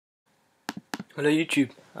Hello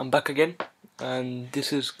YouTube, I'm back again, and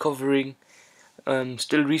this is covering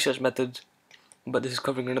still research methods, but this is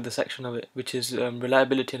covering another section of it, which is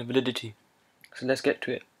reliability and validity. So let's get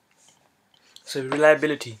to it. So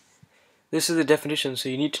reliability. This is the definition, so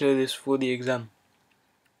you need to know this for the exam.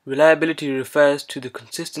 Reliability refers to the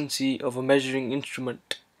consistency of a measuring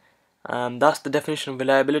instrument. That's the definition of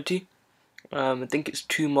reliability. I think it's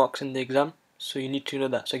 2 marks in the exam, so you need to know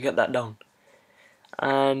that, so get that down.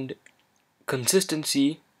 And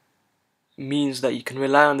consistency means that you can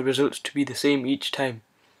rely on the results to be the same each time.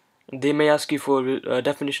 They may ask you for a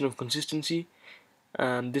definition of consistency,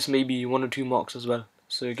 and this may be 1 or 2 marks as well,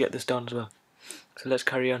 so get this down as well. So let's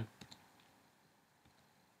carry on.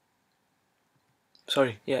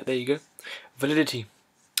 There you go. Validity.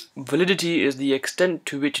 Validity is the extent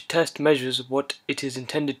to which a test measures what it is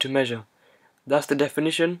intended to measure. That's the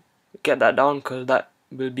definition. Get that down because that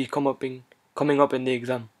will be coming up in the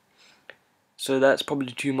exam. So that's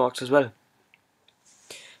probably 2 marks as well.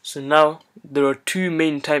 So now there are 2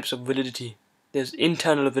 main types of validity. There's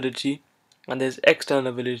internal validity and there's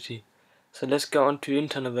external validity. So let's go on to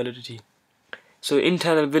internal validity. So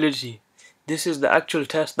internal validity, this is the actual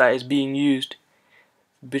test that is being used,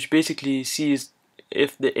 which basically sees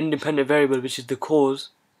if the independent variable, which is the cause,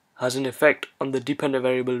 has an effect on the dependent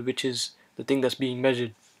variable, which is the thing that's being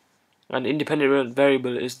measured. And independent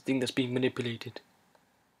variable is the thing that's being manipulated.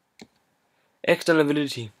 External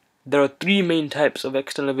validity. There are 3 main types of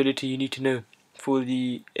external validity you need to know for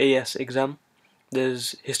the AS exam.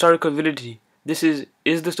 There's historical validity. This is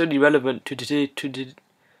the study relevant to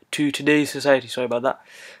today's society? Sorry about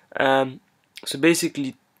that. So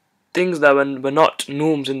basically, things that were not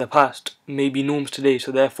norms in the past may be norms today.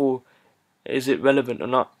 So therefore, is it relevant or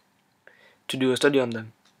not to do a study on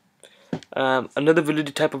them? Another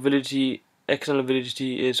validity type of validity, external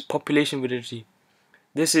validity, is population validity.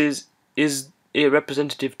 This is it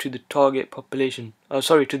representative to the target population?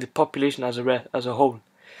 To the population as a whole.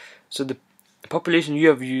 So the population you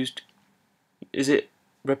have used, is it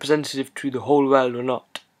representative to the whole world or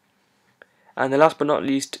not? And the last but not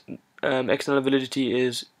least, external validity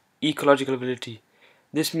is ecological validity.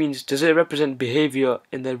 This means, does it represent behavior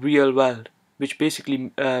in the real world? Which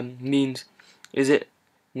basically means, is it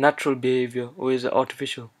natural behavior or is it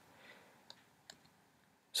artificial?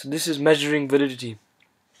 So this is measuring validity.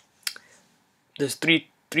 There's three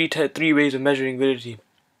ways of measuring validity.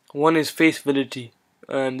 One is face validity.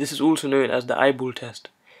 This is also known as the eyeball test.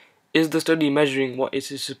 Is the study measuring what it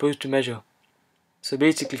is supposed to measure? So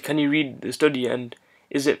basically, can you read the study, and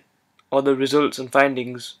are the results and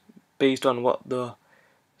findings based on what the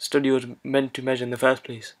study was meant to measure in the first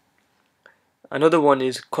place? Another one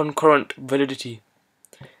is concurrent validity.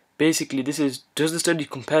 Basically, this is, does the study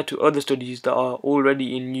compare to other studies that are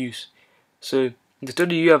already in use? So the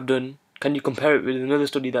study you have done, can you compare it with another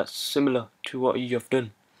study that's similar to what you have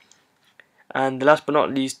done? And the last but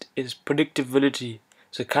not least is predictive validity.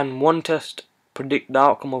 So can one test predict the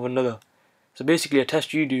outcome of another? So basically, a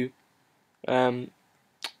test you do, can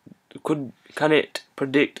it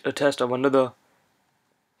predict a test of another?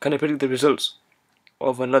 Can it predict the results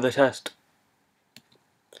of another test?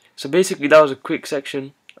 So basically, that was a quick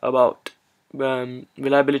section about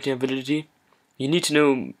reliability and validity. You need to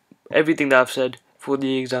know everything that I've said for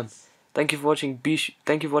the exam. Thank you for watching.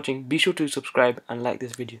 Be sure to subscribe and like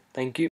this video. Thank you.